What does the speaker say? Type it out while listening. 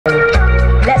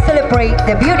celebrate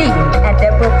the beauty and the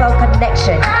profound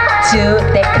connection to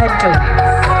their country.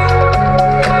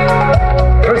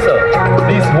 First up,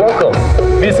 please welcome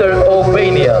Mr.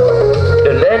 Albania,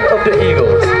 the land of the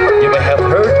eagles. You may have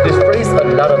heard this phrase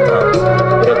a lot of times,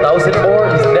 but 1,000 more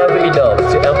is never enough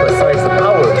to emphasize the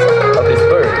powers of this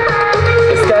bird.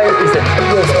 The sky is an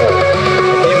eagle's home,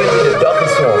 and even in the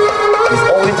darkest storm, it's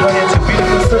always turned into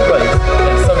beautiful sunrise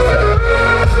and sunset.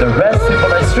 The rest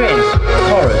symbolize strength,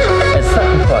 courage, and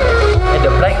sacrifice, and the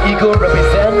black eagle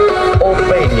represents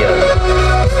Albania.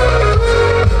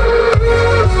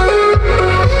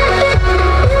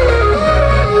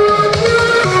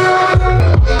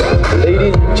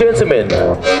 Ladies and gentlemen,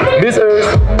 Miss Earth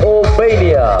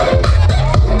Albania.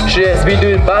 She has been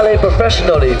doing ballet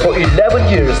professionally for 11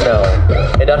 years now,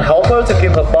 and that helped her to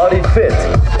keep her body fit.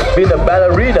 Being a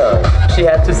ballerina, she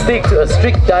had to stick to a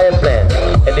strict diet plan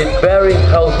and eat very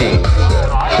healthy.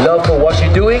 Love for what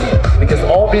she's doing, because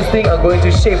all these things are going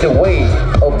to shape the way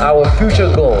of our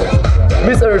future goals.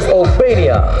 Miss Earth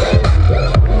Albania.